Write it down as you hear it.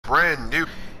brand new.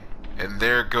 And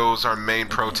there goes our main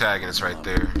protagonist right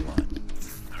there.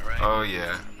 Oh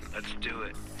yeah. Let's do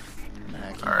it.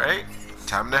 Alright,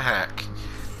 time to hack.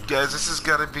 Guys, this has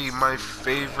got to be my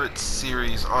favorite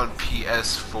series on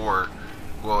PS4.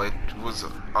 Well, it was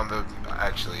on the,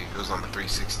 actually, it was on the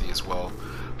 360 as well.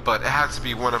 But it has to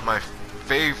be one of my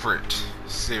favorite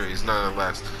series,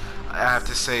 nonetheless. I have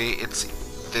to say,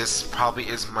 this probably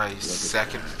is my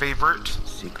second favorite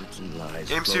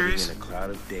game series.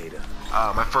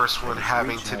 My first one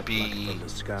having to be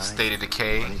State of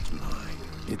Decay.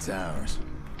 It's ours.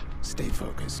 Stay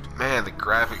focused. Man, the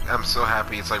graphic, I'm so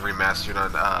happy it's like remastered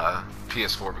on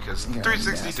PS4 because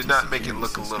 360 did not make it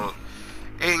look a little,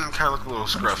 it kind of look a little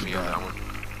scruffy on that one.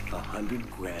 100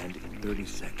 grand in 30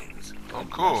 seconds. Oh,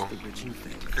 cool.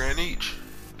 Grand each.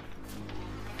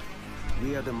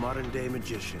 We are the modern day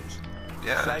magicians.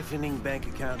 Yeah. Siphoning bank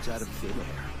accounts out of thin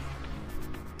air.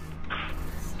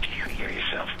 Do you hear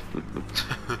yourself?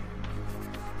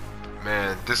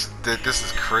 Man, this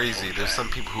is crazy. There's some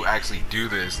people who actually do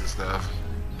this and stuff.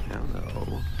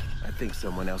 Hello. I think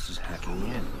someone else is hacking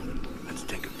in. Let's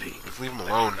take a peek. Just leave them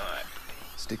alone.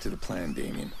 Stick to the plan,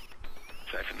 Damien.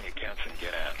 Siphon the accounts and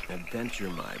get out. Adventure,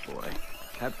 my boy.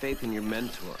 Have faith in your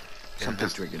mentor. Something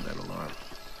triggered that alarm.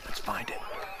 Let's find it.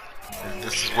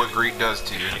 This is what greed does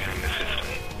to you.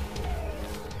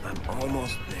 I'm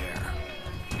almost there.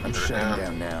 I'm shutting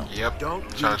down now. Yep. Don't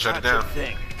trying to shut it down.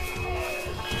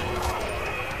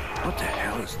 What the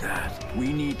hell is that?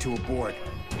 We need to abort.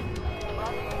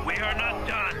 We are not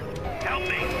done. Help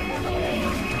me.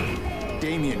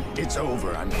 Damien, it's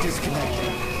over. I'm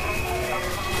disconnected.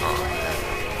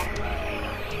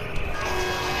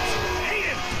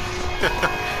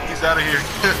 He's out of here.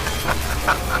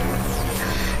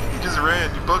 He just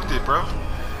ran. You booked it, bro.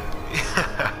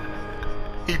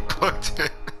 He booked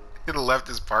it and left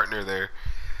his partner there.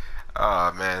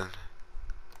 Oh man,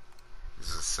 this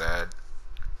is sad.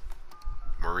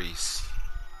 Maurice.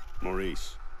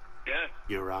 Maurice. Yeah?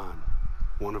 You're on.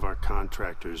 One of our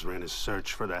contractors ran a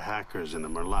search for the hackers in the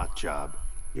Merlot job.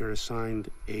 You're assigned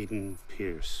Aiden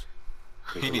Pierce.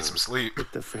 He needs some sleep.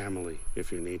 With the family,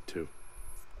 if you need to.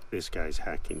 This guy's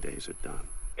hacking days are done.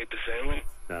 Hit the family?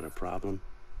 Got a problem?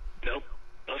 Nope.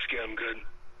 Husky, I'm good.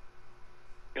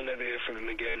 You'll never hear from him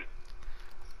again.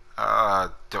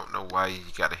 Don't know why you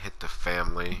gotta hit the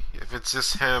family. If it's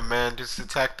just him, man, just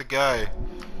attack the guy.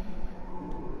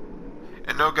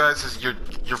 And no, guys, is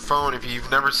your phone, if you've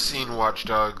never seen Watch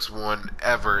Dogs 1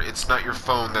 ever, it's not your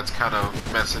phone that's kind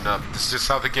of messing up. This is just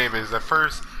how the game is. At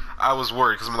first, I was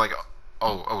worried, because I'm like,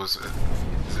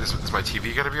 is my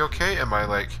TV gonna be okay? Am I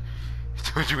like,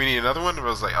 do we need another one? And I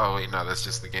was like, oh wait, no, that's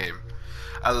just the game.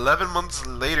 11 months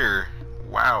later,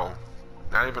 wow,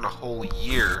 not even a whole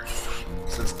year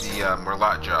since the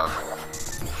Merlot job.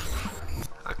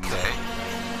 Okay.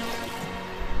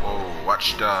 Whoa,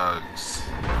 Watch Dogs.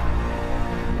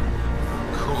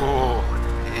 Cool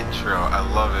intro. I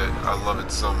love it. I love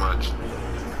it so much.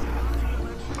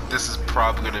 This is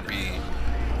probably going to be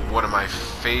one of my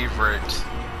favorite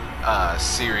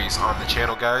series on the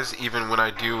channel, guys. Even when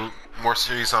I do more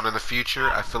series on in the future,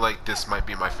 I feel like this might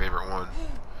be my favorite one.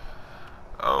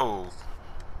 Oh,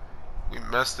 we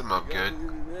messed him up good.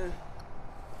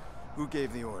 Who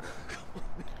gave the order?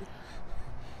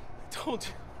 I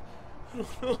don't know.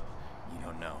 You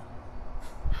don't know.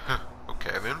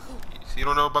 Okay, then. So you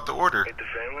don't know about the order. Hit the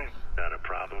family? Not a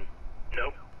problem.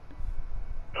 Nope.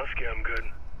 Husky, I'm good.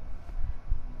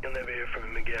 You'll never hear from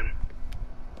him again.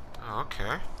 Oh,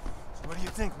 okay. So what do you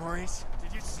think, Maurice?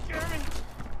 Did you scare me?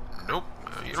 Nope.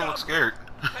 You don't look scared.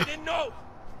 I didn't know.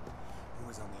 Who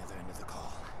was on the other end of the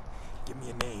call? Give me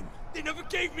a name. They never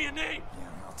gave me a name.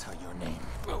 Yeah, I'll tell your name.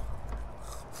 Oh.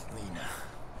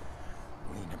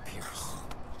 Lena Pierce.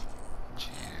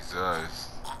 Jesus.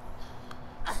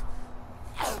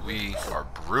 We are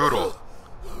brutal.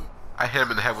 I hit him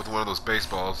in the head with one of those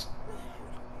baseballs.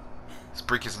 Let's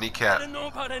break his I kneecap. didn't know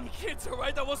about any kids,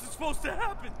 alright? That wasn't supposed to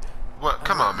happen. What?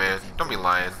 Come on, man. Don't be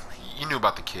lying. You knew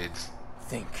about the kids.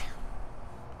 Think.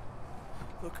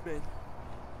 Look, man.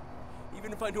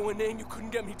 Even if I knew a name, you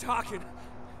couldn't get me talking.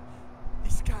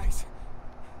 These guys.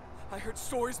 I heard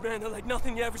stories, man, they're like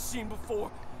nothing you ever seen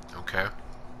before. Okay.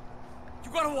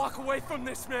 You gotta walk away from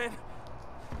this, man.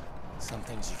 Some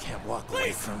things you can't walk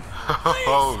away from.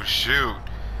 Oh, shoot.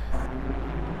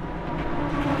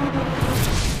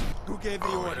 Who gave the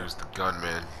Oh, order? here's the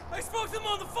gunman. I spoke to them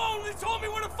on the phone. They told me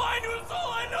where to find you. That's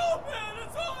all I know, man.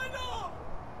 That's all I know.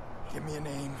 Give me a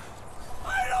name.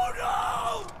 I don't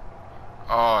know.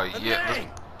 Oh, yeah. Hey,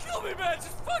 kill me, man.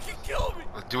 Just fucking kill me.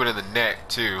 Let's do it in the neck,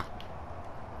 too.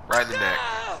 Right in the neck.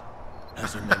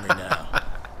 How's your memory now?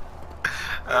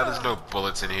 There's no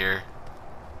bullets in here.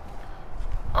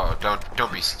 Oh,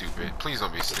 don't be stupid. Please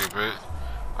don't be stupid.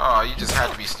 Oh, you just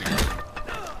had to be stupid.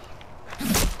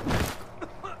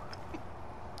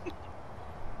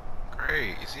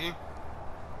 Crazy.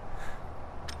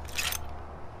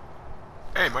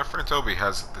 Hey, my friend Toby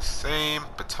has the same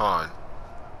baton.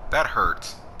 That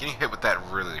hurts. Getting hit with that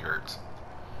really hurts.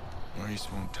 Maurice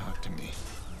won't talk to me,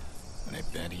 but I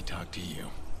bet he talked to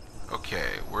you.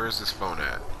 Okay, where is this phone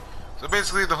at? So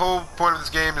basically the whole point of this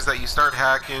game is that you start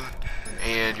hacking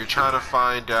and you're trying to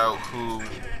find out who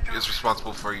is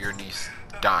responsible for your niece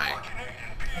dying.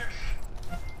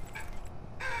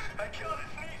 I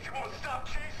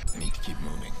need to keep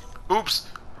moving. Oops!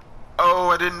 Oh,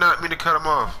 I did not mean to cut him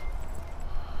off.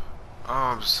 Oh,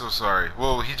 I'm so sorry.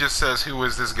 Well, he just says who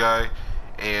is this guy,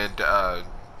 and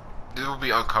it will be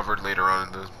uncovered later on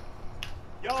in the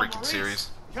freaking Maurice.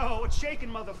 series. Yo, what's shaking,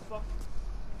 motherfucker?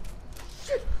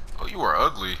 Shit. Oh, you are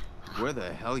ugly. Where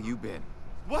the hell you been?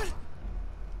 What?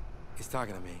 He's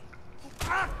talking to me.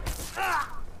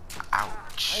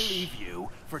 Ouch. I leave you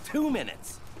for 2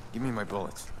 minutes. Give me my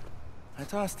bullets. I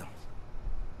tossed him.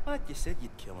 What? You said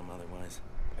you'd kill him otherwise.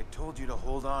 I told you to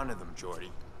hold on to them,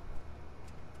 Jordy.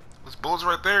 There's bullets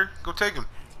right there. Go take them.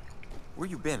 Where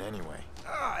you been, anyway?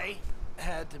 I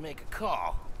had to make a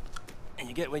call. And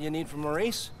you get what you need from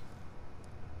Maurice?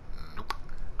 Nope.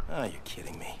 Oh, you're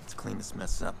kidding me. Let's clean this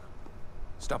mess up.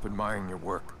 Stop admiring your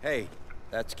work. Hey,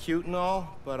 that's cute and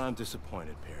all, but I'm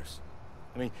disappointed, Pierce.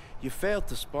 I mean, you failed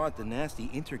to spot the nasty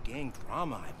inter-gang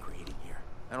drama I'm creating here.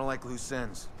 I don't like loose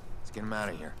ends. Let's get him out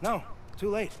of here. No, too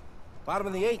late. Bottom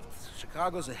of the 8th.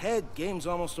 Chicago's ahead. Game's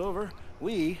almost over.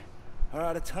 We are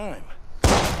out of time.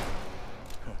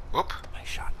 Whoop. Nice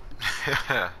shot.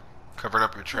 Covering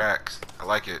up your tracks. I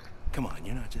like it. Come on,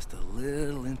 you're not just a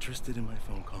little interested in my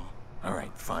phone call. All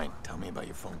right, fine. Tell me about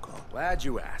your phone call. Glad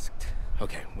you asked.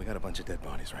 Okay, we got a bunch of dead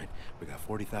bodies, right? We got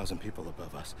 40,000 people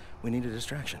above us. We need a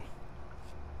distraction.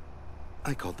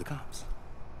 I called the cops.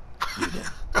 You did.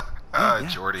 Yeah,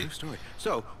 Jordy. true story.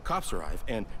 So, cops arrive,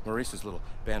 and Maurice's little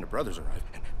band of brothers arrive,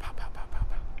 and pow, pow, pow, pow,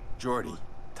 pow. Jordy,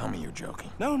 tell me you're joking.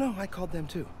 No, I called them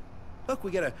too. Look,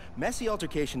 we get a messy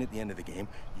altercation at the end of the game.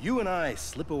 You and I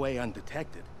slip away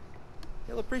undetected.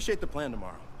 He'll appreciate the plan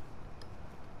tomorrow.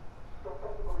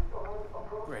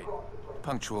 Great.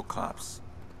 Punctual cops.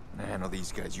 I'm gonna handle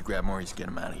these guys. You grab Maurice, get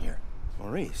him out of here.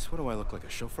 Maurice, what do I look like, a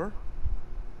chauffeur?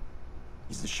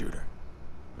 He's the shooter.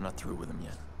 I'm not through with him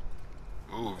yet.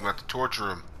 Ooh, I'm about to torture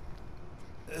him.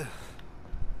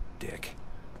 Dick.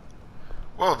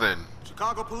 Well then.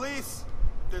 Chicago police,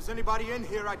 if there's anybody in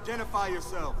here, identify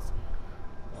yourselves.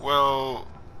 Well,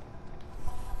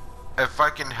 if I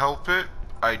can help it,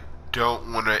 I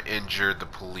don't want to injure the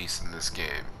police in this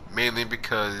game. Mainly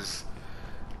because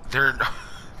they're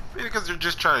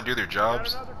just trying to do their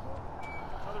jobs. Another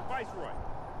viceroy.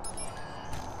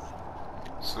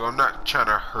 So I'm not trying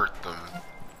to hurt them.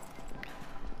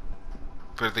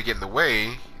 But if they get in the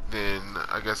way, then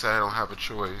I guess I don't have a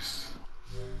choice.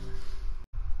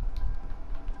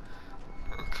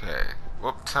 Okay.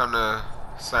 Well, time to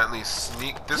silently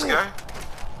sneak this guy.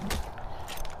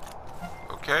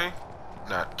 Okay.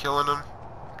 Not killing him.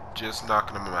 Just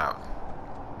knocking him out.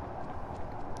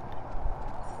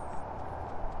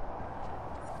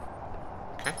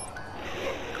 Okay.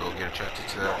 Go get attracted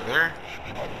to that over there.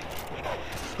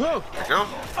 There you go.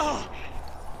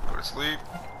 Go to sleep.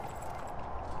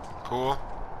 Cool.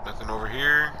 Nothing over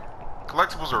here.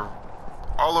 Collectibles are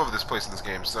all over this place in this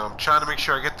game, so I'm trying to make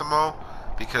sure I get them all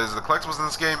because the collectibles in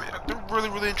this game, they're really,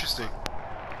 really interesting.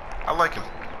 I like them.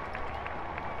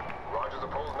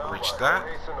 Reach that.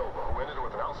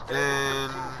 Then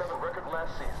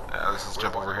let's just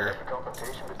jump over here.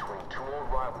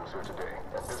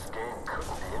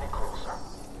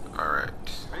 Alright.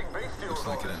 Looks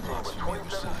like it unlocks from the other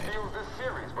side.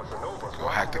 Go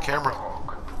hack the camera.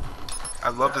 I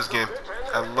love this game.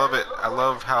 I love it. I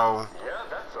love how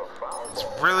it's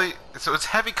really, so it's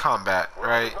heavy combat,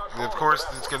 right? And of course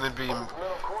it's going to be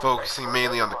focusing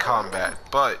mainly on the combat,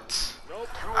 but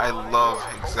I love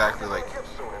exactly like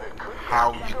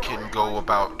how you can go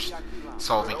about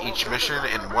solving each mission.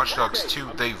 In Watch Dogs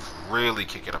 2, they really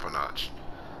kick it up a notch.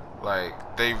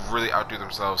 Like, they really outdo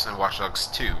themselves in Watch Dogs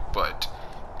 2, but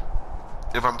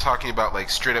if I'm talking about like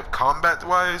straight up combat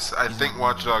wise, I think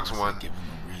Watch Dogs 1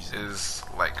 is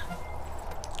like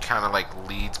kind of like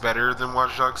leads better than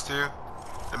Watch Dogs 2,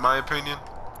 in my opinion.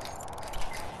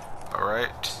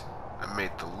 Alright, I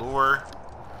made the lure,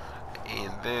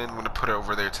 and then I'm gonna put it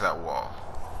over there to that wall.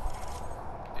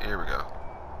 Here we go.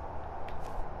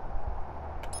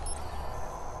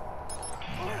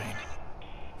 Alright,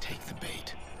 take the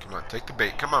bait. Come on, take the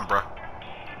bait. Come on, bruh.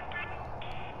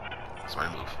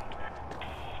 Somebody move.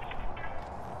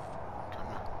 Come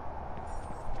on.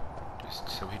 Just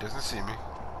so he doesn't see me.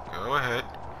 Go ahead.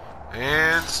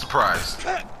 And surprise.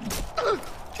 Go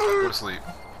to sleep.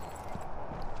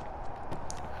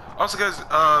 Also, guys,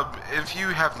 if you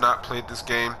have not played this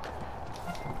game,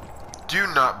 do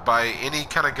not buy any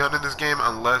kind of gun in this game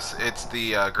unless it's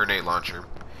the grenade launcher.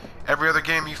 Every other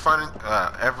game you find,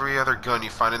 every other gun you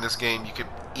find in this game, you can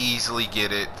easily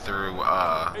get it through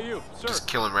just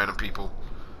killing random people.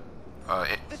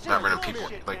 Not random people,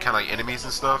 like kind of like enemies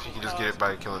and stuff. You can just get it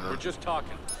by killing them. We're just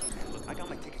talking. I got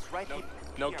my tickets right here.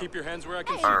 No, keep your hands where I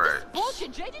can see. Alright.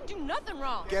 Bullshit, Jay didn't do nothing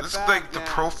wrong. This is like the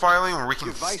profiling where we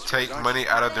can take money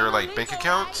out of their like bank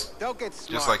accounts. Don't get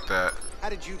smart. Just like that. How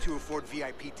did you two afford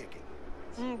VIP tickets?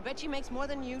 Bet she makes more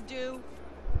than you do.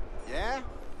 Yeah?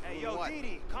 Hey, yo,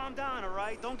 Didi, calm down, all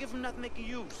right? Don't give him nothing they can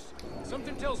use.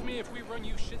 Something tells me if we run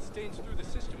you shit stains through the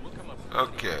system, we'll come up.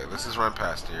 Okay, let's just run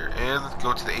past here and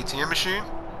go to the ATM machine.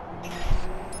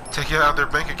 Take it out of their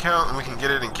bank account and we can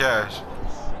get it in cash.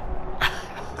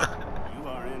 You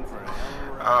are in for a hell of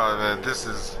a ride. Oh man, this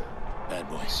is Bad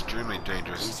boy. extremely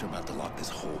dangerous. Police are about to lock this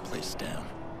whole place down.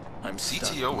 I'm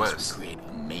stuck CTOS. unless we create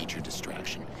a major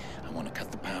distraction. I want to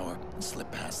cut the power and slip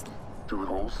past them. To the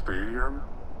whole stadium?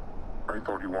 I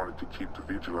thought you wanted to keep the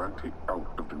vigilante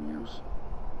out of the news.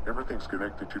 Everything's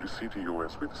connected to the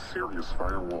CTOS with a serious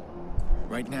firewall.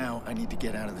 Right now, I need to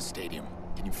get out of the stadium.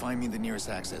 Can you find me the nearest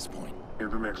access point? In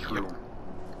the next room.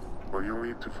 Well, you'll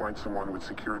need to find someone with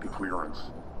security clearance.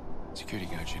 Security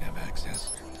guard should have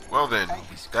access. Well then,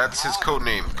 that's his code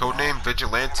name. Codename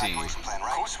Vigilante. Of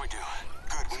course we do.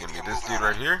 Good. It's gonna be this dude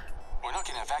right here. We're not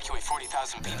gonna evacuate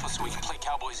 40,000 people so we can play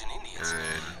cowboys and Indians. And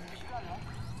then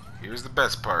here's the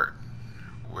best part.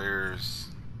 Where's...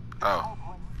 Oh.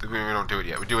 We don't do it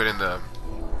yet. We do it in the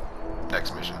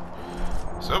next mission.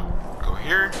 So, go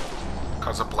here.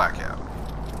 Cause a blackout.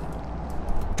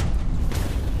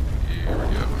 Here we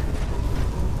go.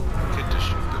 Get to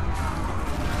shoot them.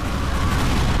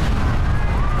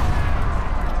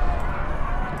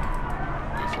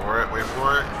 Wait for it, wait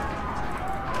for it.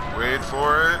 Wait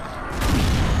for it.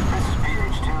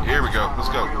 Here we go, let's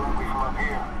go.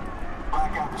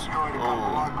 Oh,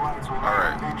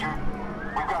 alright.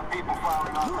 We've got people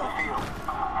filing off the field.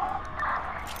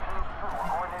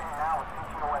 Coordinating now with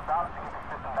CTOS out to get the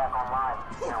system back online.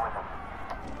 Here with us.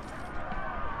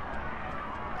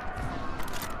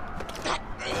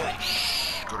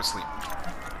 Go to sleep.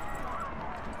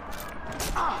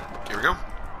 Here we go.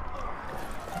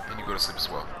 And you go to sleep as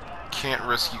well. Can't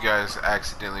risk you guys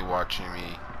accidentally watching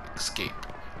me escape.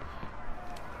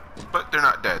 But they're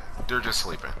not dead. They're just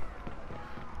sleeping.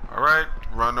 Alright,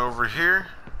 run over here.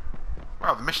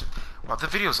 Wow, the mission... Wow, the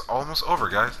video's almost over,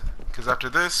 guys. Because after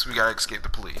this, we gotta escape the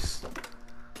police.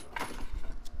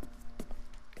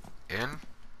 And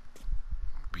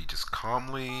we just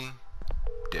calmly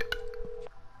dip.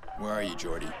 Where are you,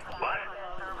 Jordy? What?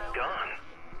 Gone.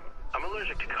 I'm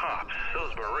allergic to cops, so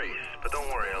is Maurice, but don't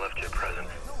worry, I left you a present.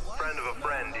 Friend of a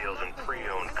friend deals in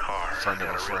pre-owned cars. Friend of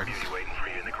a Got a real friend. beauty waiting for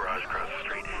you in the garage across the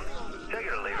street. Take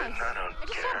it or leave it, I don't I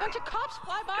just saw a care. bunch of cops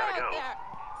fly by Gotta out go. there.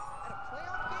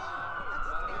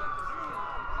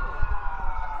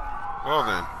 Well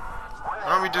then, why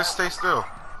don't we just stay still?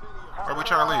 Or are we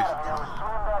trying to leave?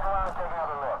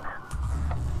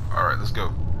 Alright, let's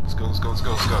go. Let's go, let's go, let's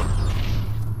go, let's go.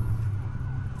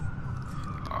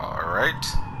 Alright.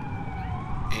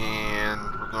 And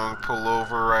we're going to pull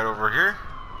over right over here.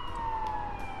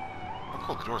 Oh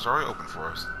cool, the door's already open for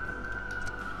us.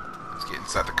 Let's get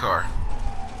inside the car.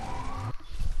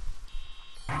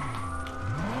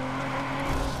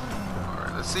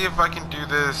 Alright, let's see if I can do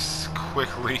this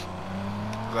quickly.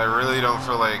 I really don't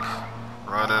feel like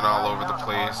running all over the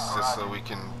place just so we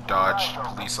can dodge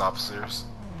police officers.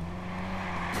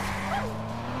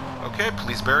 Okay,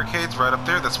 police barricades right up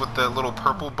there. That's what the little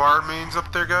purple bar means up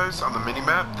there, guys, on the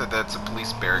mini-map. That's a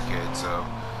police barricade, so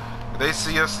if they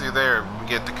see us through there, we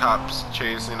get the cops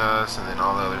chasing us and then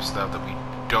all the other stuff that we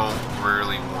don't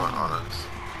really want on us.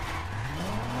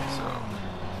 So,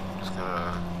 I'm just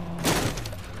gonna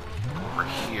go over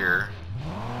here.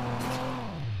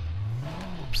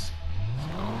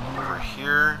 Over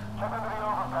here.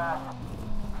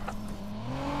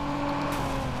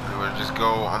 And we'll just go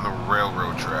on the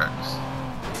railroad tracks.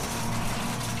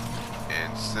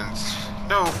 And since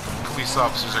no police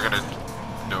officers are gonna,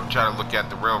 try to look at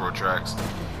the railroad tracks,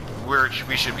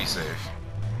 we should be safe.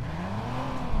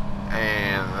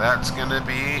 And that's gonna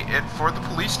be it for the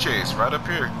police chase right up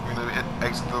here. We're gonna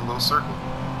exit the little circle.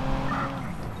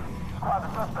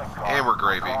 And we're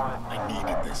gravy. I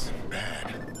needed this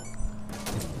bad.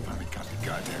 Finally got the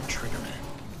goddamn trigger, man.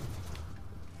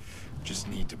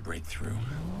 to break through.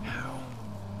 How?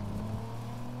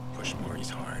 Push Maurice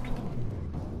hard.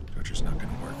 Torture's not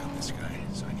gonna work on this guy,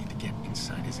 so I need to get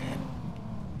inside his head.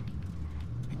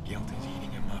 The guilt is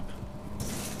eating him up.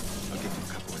 I'll give him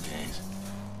a couple of days.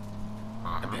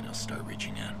 I bet he'll start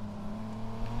reaching out.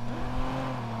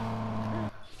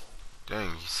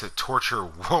 Dang, he said torture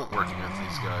won't work against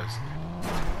these guys.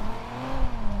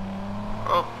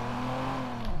 Oh.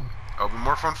 That'll be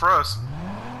more fun for us.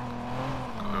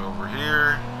 Go over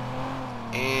here.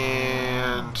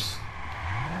 And...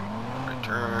 right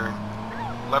turn.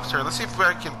 Left turn. Let's see if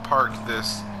I can park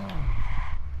this.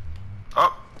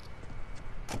 Oh.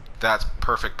 That's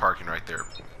perfect parking right there.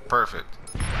 Perfect.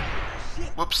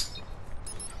 Whoops.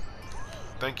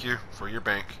 Thank you for your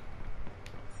bank.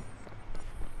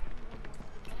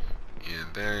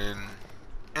 And then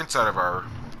inside of our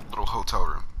little hotel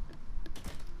room.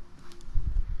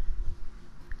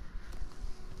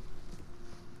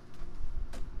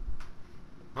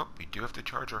 Well, we do have to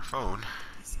charge our phone.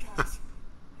 These guys.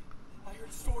 I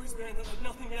heard stories, man, that like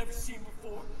nothing I've ever seen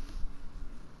before.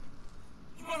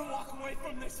 You gotta walk away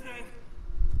from this, man.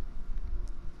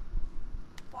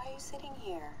 Why are you sitting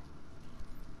here?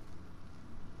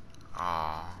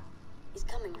 Aww. He's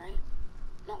coming, right?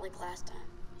 Not like last time.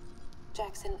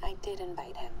 Jackson, I did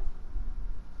invite him.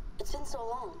 It's been so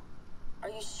long. Are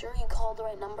you sure you called the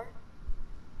right number?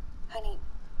 Honey,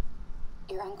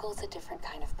 your uncle's a different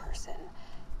kind of person.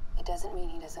 It doesn't mean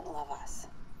he doesn't love us.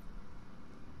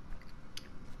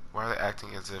 Why are they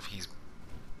acting as if he's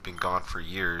been gone for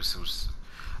years? It was,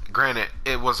 granted,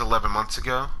 it was 11 months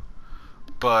ago,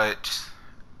 but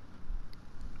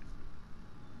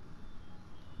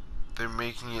they're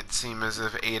making it seem as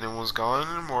if Aiden was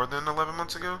gone more than 11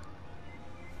 months ago.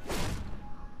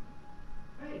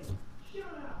 Hey, shut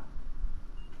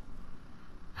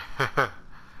up!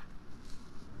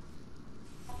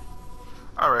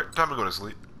 Alright, time to go to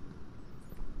sleep.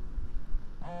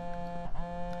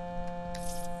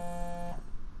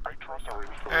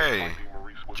 Hey,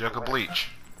 jug of bleach.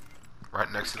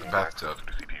 Right next to the bathtub. To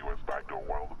the CTOS back door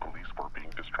while the police were being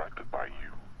distracted by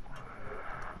you.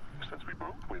 Since we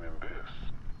both win in this,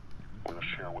 we'll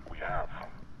share what we have.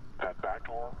 That back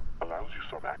door allows you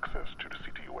some access to the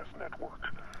CTOS network.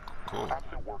 Cool. I'm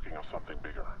still working on something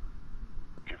bigger.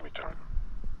 Give me time.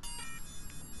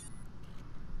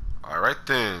 Alright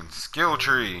then, skill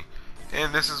tree.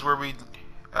 And this is where we,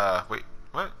 wait,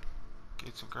 what?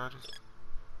 Gates and garages?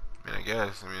 I mean, I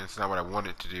guess. I mean, it's not what I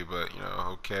wanted to do, but, you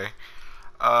know, okay.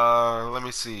 Let me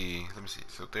see.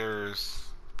 So there's...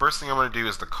 First thing I'm going to do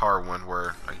is the car one,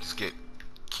 where I just get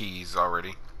keys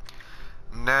already.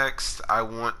 Next, I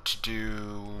want to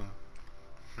do...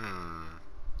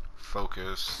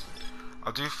 focus.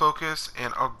 I'll do focus,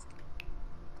 and I'll...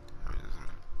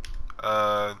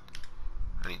 I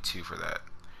need 2 for that.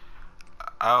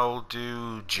 I'll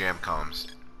do jam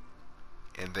comms.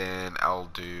 And then I'll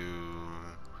do...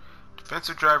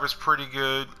 Defensive driver's pretty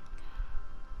good.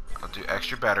 I'll do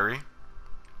extra battery.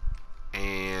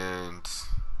 And...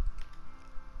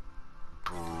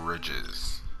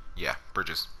 bridges. Yeah,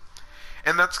 bridges.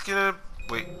 And that's gonna...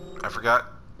 Wait, I forgot.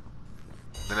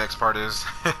 The next part is...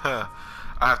 I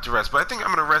have to rest. But I think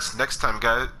I'm gonna rest next time,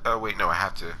 guys. Wait, no, I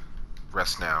have to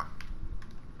rest now.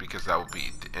 Because that will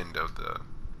be the end of the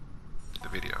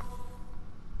video.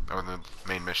 Or the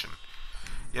main mission.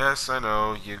 Yes, I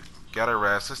know, you gotta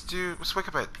rest. Let's wake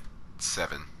up at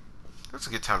 7. That's a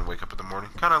good time to wake up in the morning.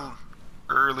 Kind of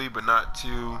early, but not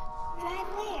too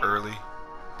early.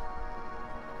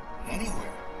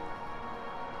 Anywhere.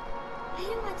 I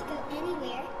don't want to go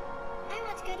anywhere. I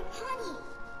want to go to Pawnee.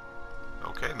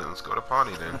 Okay, then let's go to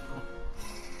Pawnee then.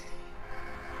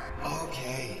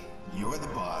 Okay, you're the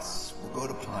boss. We'll go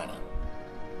to Pawnee.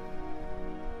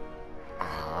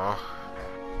 Aww.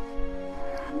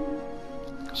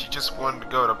 She just wanted to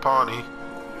go to Pawnee.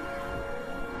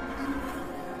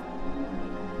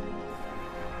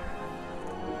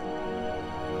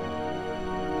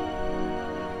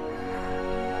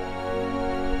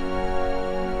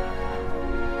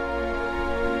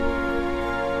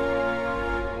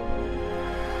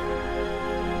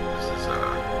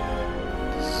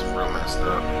 This is real messed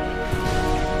up.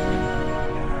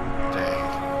 Dang.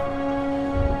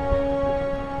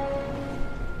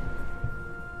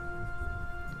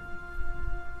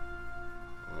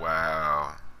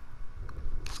 Wow.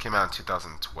 This came out in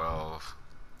 2012.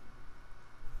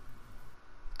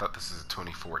 Thought this is a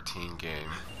 2014 game.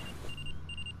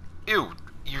 Ew,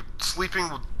 you're sleeping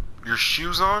with your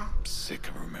shoes on? I'm sick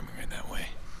of remembering her that way.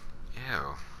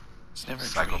 Ew. It's never a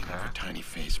dream of her tiny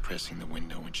face pressing the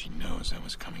window when she knows I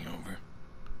was coming over.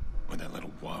 Or that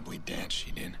little wobbly dance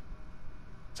she did.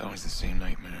 It's always the same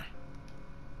nightmare.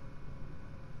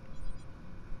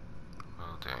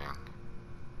 Oh, dang.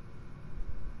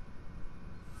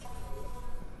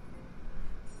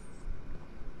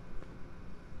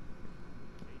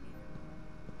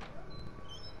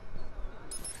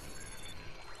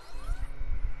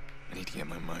 I need to get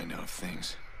my mind off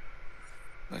things.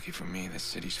 Lucky for me, this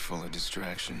city's full of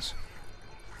distractions.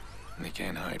 And they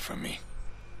can't hide from me.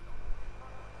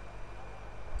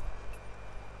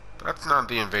 That's not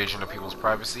the invasion of people's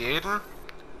privacy, Aiden.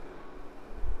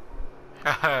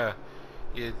 Haha.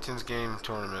 Yeah, Tim's game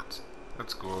tournament.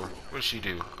 That's cool. What does she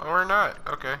do? Oh, or not.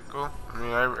 Okay, cool. I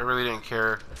mean, I really didn't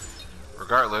care.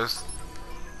 Regardless.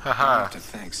 Haha.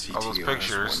 All those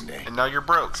pictures. And now you're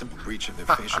broke. It's a breach of their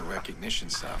facial recognition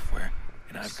software.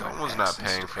 And I've got Someone's not access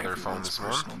paying to for their phone everyone's this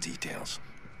personal month. details.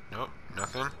 Nope,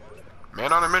 nothing.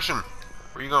 Man on a mission.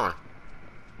 Where you going?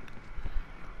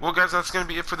 Well, guys, that's going to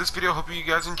be it for this video. Hope you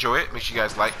guys enjoy it. Make sure you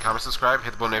guys like, comment, subscribe,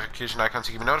 hit the bell notification icon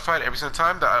so you can be notified every single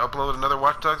time that I upload another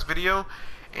Watch Dogs video.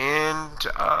 And,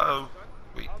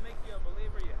 wait.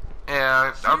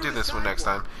 Yeah, I'll do this one next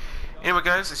time. Anyway,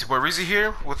 guys, it's your boy Reezy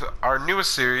here with our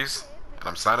newest series, and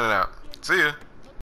I'm signing out. See ya.